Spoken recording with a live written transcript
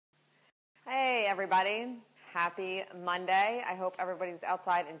everybody. Happy Monday. I hope everybody's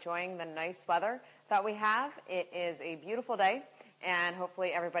outside enjoying the nice weather that we have. It is a beautiful day, and hopefully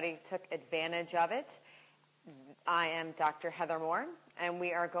everybody took advantage of it. I am Dr. Heather Moore, and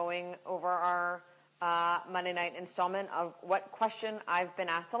we are going over our Monday night installment of what question I've been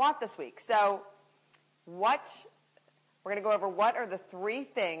asked a lot this week. So we're going to go over what are the 3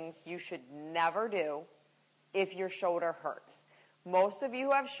 things you should never do if your shoulder hurts. Most of you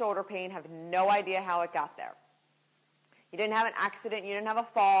who have shoulder pain have no idea how it got there. You didn't have an accident, you didn't have a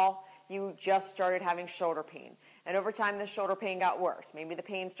fall, you just started having shoulder pain. And over time, the shoulder pain got worse. Maybe the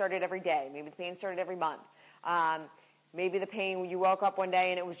pain started every day, maybe the pain started every month. Maybe the pain, you woke up one day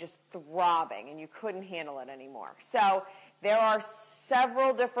and it was just throbbing and you couldn't handle it anymore. So there are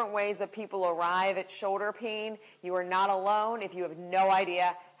several different ways that people arrive at shoulder pain. You are not alone if you have no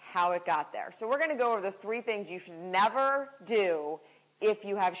idea how it got there. So we're going to go over the 3 things you should never do if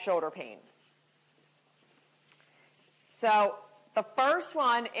you have shoulder pain. So the first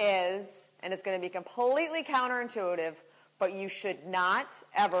one is, and it's going to be completely counterintuitive, but you should not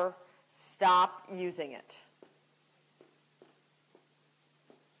ever stop using it.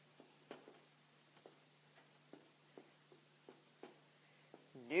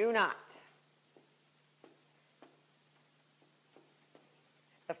 Do not.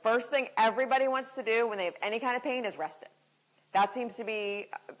 The first thing everybody wants to do when they have any kind of pain is rest it. That seems to be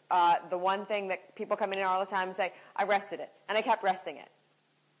the one thing that people come in here all the time and say, I rested it, and I kept resting it.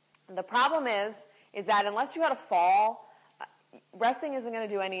 And the problem is that unless you had a fall, resting isn't going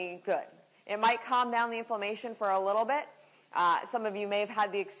to do any good. It might calm down the inflammation for a little bit. Some of you may have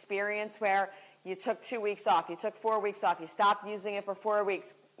had the experience where you took 2 weeks off, you took 4 weeks off, you stopped using it for 4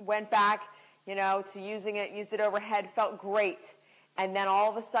 weeks, went back, to using it, used it overhead, felt great, and then all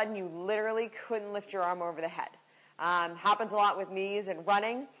of a sudden you literally couldn't lift your arm over the head. Happens a lot with knees and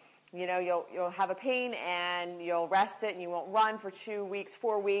running. You'll have a pain and you'll rest it and you won't run for 2 weeks,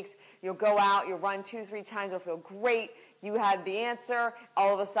 4 weeks. You'll go out, you'll run 2-3 times, it'll feel great. You had the answer.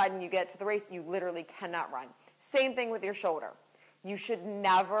 All of a sudden you get to the race, you literally cannot run. Same thing with your shoulder. You should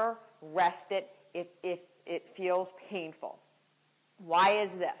never rest it if it feels painful. Why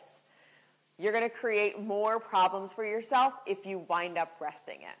is this? You're going to create more problems for yourself if you wind up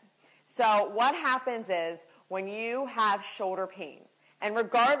resting it. So what happens is when you have shoulder pain, and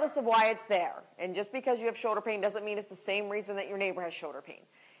regardless of why it's there, and just because you have shoulder pain doesn't mean it's the same reason that your neighbor has shoulder pain.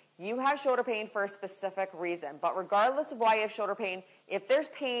 You have shoulder pain for a specific reason, but regardless of why you have shoulder pain, if there's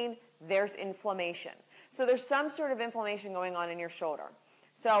pain, there's inflammation. So there's some sort of inflammation going on in your shoulder.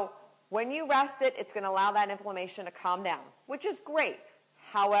 So when you rest it, it's going to allow that inflammation to calm down, which is great.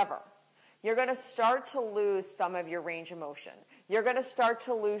 However, you're going to start to lose some of your range of motion. You're going to start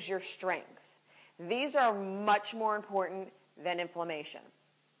to lose your strength. These are much more important than inflammation.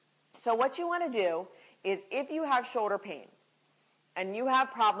 So what you want to do is if you have shoulder pain and you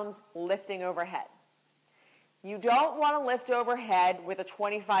have problems lifting overhead, you don't want to lift overhead with a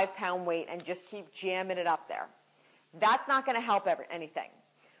 25-pound weight and just keep jamming it up there. That's not going to help anything.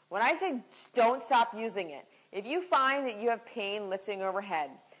 When I say don't stop using it, if you find that you have pain lifting overhead,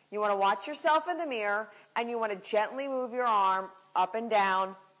 you want to watch yourself in the mirror and you want to gently move your arm up and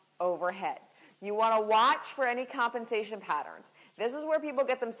down overhead. You want to watch for any compensation patterns. This is where people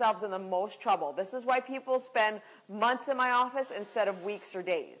get themselves in the most trouble. This is why people spend months in my office instead of weeks or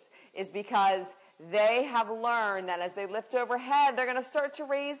days, is because they have learned that as they lift overhead, they're going to start to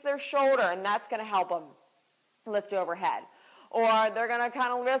raise their shoulder, and that's going to help them lift overhead. Or they're going to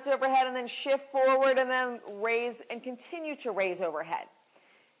kind of lift overhead and then shift forward and then raise and continue to raise overhead.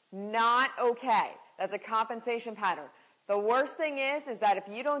 Not okay. That's a compensation pattern. The worst thing is that if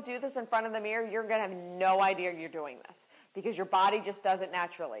you don't do this in front of the mirror, you're going to have no idea you're doing this because your body just does it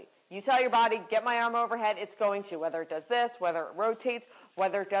naturally. You tell your body, get my arm overhead, it's going to, whether it does this, whether it rotates,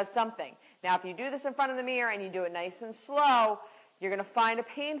 whether it does something. Now, if you do this in front of the mirror and you do it nice and slow, you're going to find a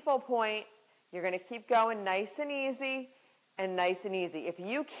painful point. You're going to keep going nice and easy and nice and easy. If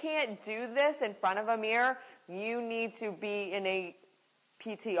you can't do this in front of a mirror, you need to be in a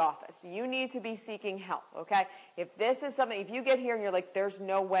PT office. You need to be seeking help, okay? If this is something, if you get here and you're like, there's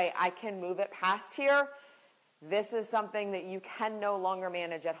no way I can move it past here, this is something that you can no longer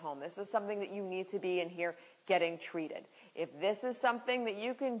manage at home. This is something that you need to be in here getting treated. If this is something that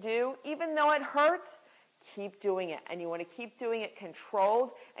you can do, even though it hurts, keep doing it. And you want to keep doing it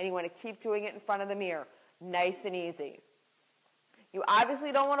controlled, and you want to keep doing it in front of the mirror, nice and easy. You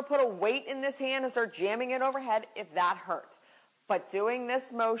obviously don't want to put a weight in this hand and start jamming it overhead if that hurts. But doing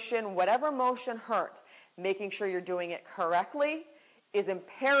this motion, whatever motion hurts, making sure you're doing it correctly is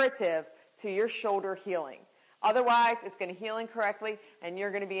imperative to your shoulder healing. Otherwise, it's going to heal incorrectly, and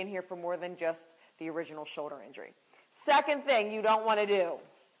you're going to be in here for more than just the original shoulder injury. Second thing you don't want to do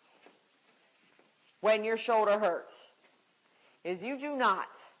when your shoulder hurts is you do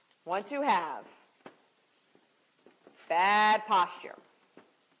not want to have bad posture.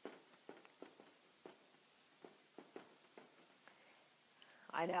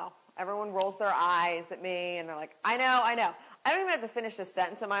 I know. Everyone rolls their eyes at me, and they're like, I know. I don't even have to finish this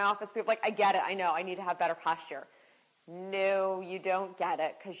sentence in my office. People are like, I get it. I know. I need to have better posture. No, you don't get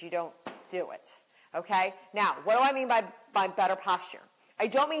it because you don't do it. Okay? Now, what do I mean by better posture? I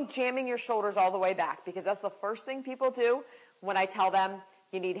don't mean jamming your shoulders all the way back, because that's the first thing people do when I tell them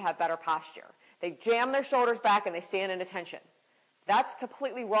you need to have better posture. They jam their shoulders back and they stand in attention. That's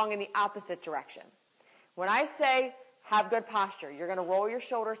completely wrong in the opposite direction. When I say have good posture, you're going to roll your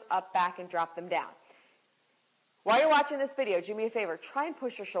shoulders up, back, and drop them down. While you're watching this video, do me a favor. Try and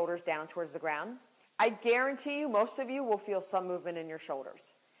push your shoulders down towards the ground. I guarantee you most of you will feel some movement in your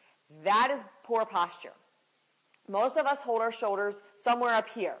shoulders. That is poor posture. Most of us hold our shoulders somewhere up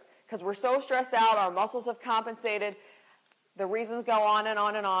here because we're so stressed out, our muscles have compensated, the reasons go on and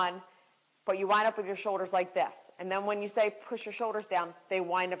on and on, but you wind up with your shoulders like this. And then when you say push your shoulders down, they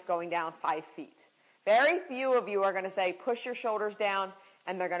wind up going down 5 feet. Very few of you are going to say push your shoulders down,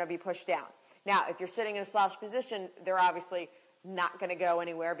 and they're going to be pushed down. Now, if you're sitting in a slouched position, they're obviously not going to go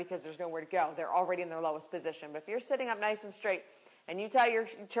anywhere because there's nowhere to go. They're already in their lowest position. But if you're sitting up nice and straight and you tell your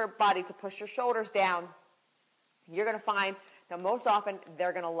body to push your shoulders down, you're going to find that most often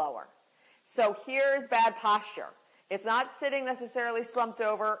they're going to lower. So here's bad posture. It's not sitting necessarily slumped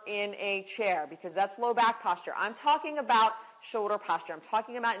over in a chair because that's low back posture. I'm talking about shoulder posture. I'm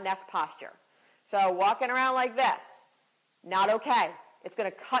talking about neck posture. So walking around like this, not okay. It's going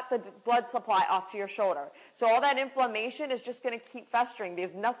to cut the blood supply off to your shoulder. So all that inflammation is just going to keep festering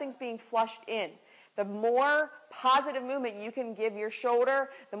because nothing's being flushed in. The more positive movement you can give your shoulder,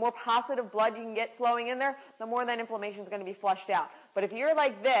 the more positive blood you can get flowing in there, the more that inflammation is going to be flushed out. But if you're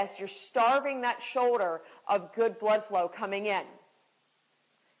like this, you're starving that shoulder of good blood flow coming in.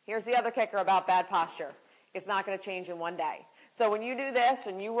 Here's the other kicker about bad posture. It's not going to change in one day. So when you do this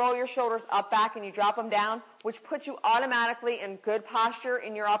and you roll your shoulders up, back, and you drop them down, which puts you automatically in good posture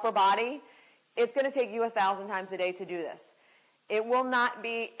in your upper body, it's going to take you 1,000 times a day to do this. It will not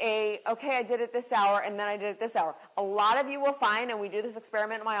be okay, I did it this hour, and then I did it this hour. A lot of you will find, and we do this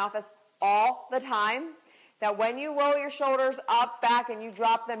experiment in my office all the time, that when you roll your shoulders up, back, and you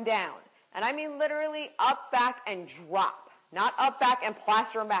drop them down, and I mean literally up, back, and drop, not up, back, and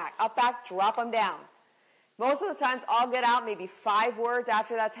plaster them back, up, back, drop them down. Most of the times I'll get out maybe 5 words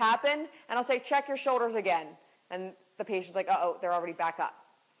after that's happened, and I'll say, check your shoulders again. And the patient's like, uh-oh, they're already back up.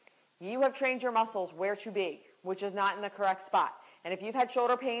 You have trained your muscles where to be, which is not in the correct spot. And if you've had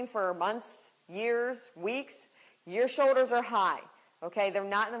shoulder pain for months, years, weeks, your shoulders are high. Okay, they're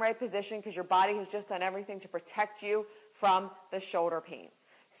not in the right position because your body has just done everything to protect you from the shoulder pain.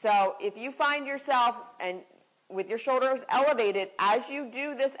 So if you find yourself with your shoulders elevated as you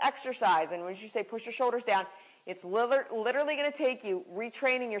do this exercise, and when you say push your shoulders down, it's literally going to take you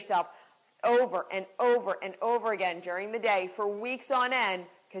retraining yourself over and over and over again during the day for weeks on end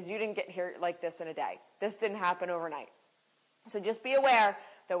because you didn't get here like this in a day. This didn't happen overnight. So just be aware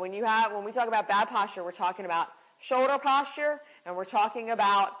that when we talk about bad posture, we're talking about shoulder posture and we're talking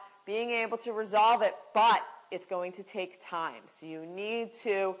about being able to resolve it, but it's going to take time. So you need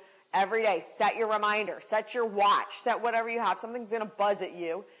to every day set your reminder, set your watch, set whatever you have. Something's going to buzz at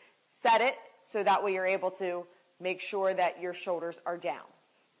you. Set it so that way you're able to make sure that your shoulders are down.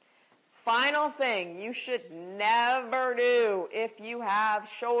 Final thing you should never do if you have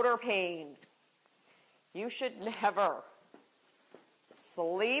shoulder pain. You should never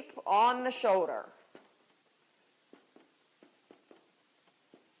sleep on the shoulder.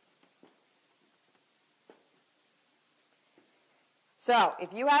 So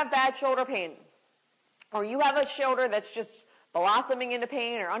if you have bad shoulder pain, or you have a shoulder that's just blossoming into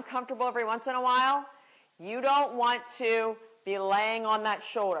pain or uncomfortable every once in a while, you don't want to be laying on that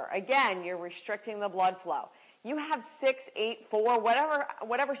shoulder. Again, you're restricting the blood flow. You have 6, 8, 4,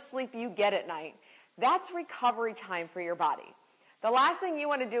 whatever sleep you get at night. That's recovery time for your body. The last thing you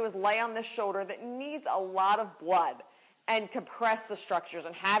want to do is lay on this shoulder that needs a lot of blood and compress the structures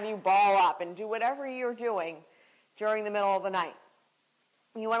and have you ball up and do whatever you're doing during the middle of the night.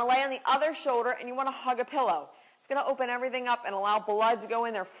 You want to lay on the other shoulder and you want to hug a pillow. It's going to open everything up and allow blood to go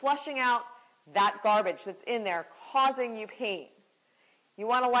in there, flushing out that garbage that's in there, causing you pain. You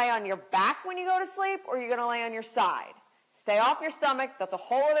want to lay on your back when you go to sleep, or you're going to lay on your side. Stay off your stomach. That's a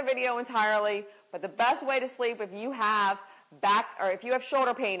whole other video entirely. But the best way to sleep if you have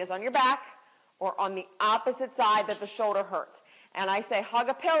shoulder pain is on your back or on the opposite side that the shoulder hurts. And I say hug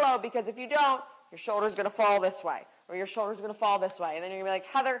a pillow because if you don't, your shoulder's going to fall this way, or your shoulder's going to fall this way. And then you're going to be like,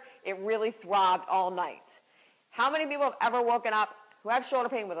 Heather, it really throbbed all night. How many people have ever woken up who have shoulder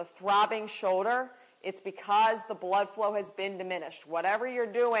pain with a throbbing shoulder? It's because the blood flow has been diminished. Whatever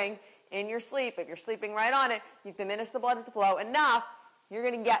you're doing in your sleep, if you're sleeping right on it, you've diminished the blood flow enough, you're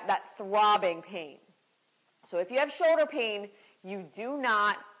going to get that throbbing pain. So if you have shoulder pain, you do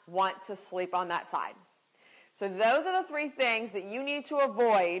not want to sleep on that side. So those are the three things that you need to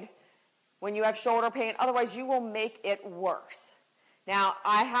avoid when you have shoulder pain. Otherwise, you will make it worse. Now,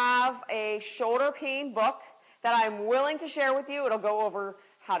 I have a shoulder pain book that I'm willing to share with you. It'll go over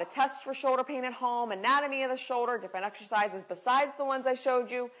how to test for shoulder pain at home, anatomy of the shoulder, different exercises besides the ones I showed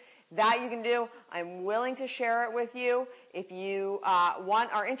you that you can do. I'm willing to share it with you. If you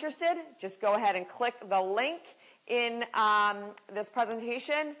are interested, just go ahead and click the link in this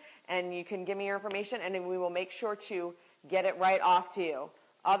presentation, and you can give me your information, and then we will make sure to get it right off to you.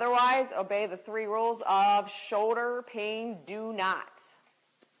 Otherwise, obey the 3 rules of shoulder pain do not.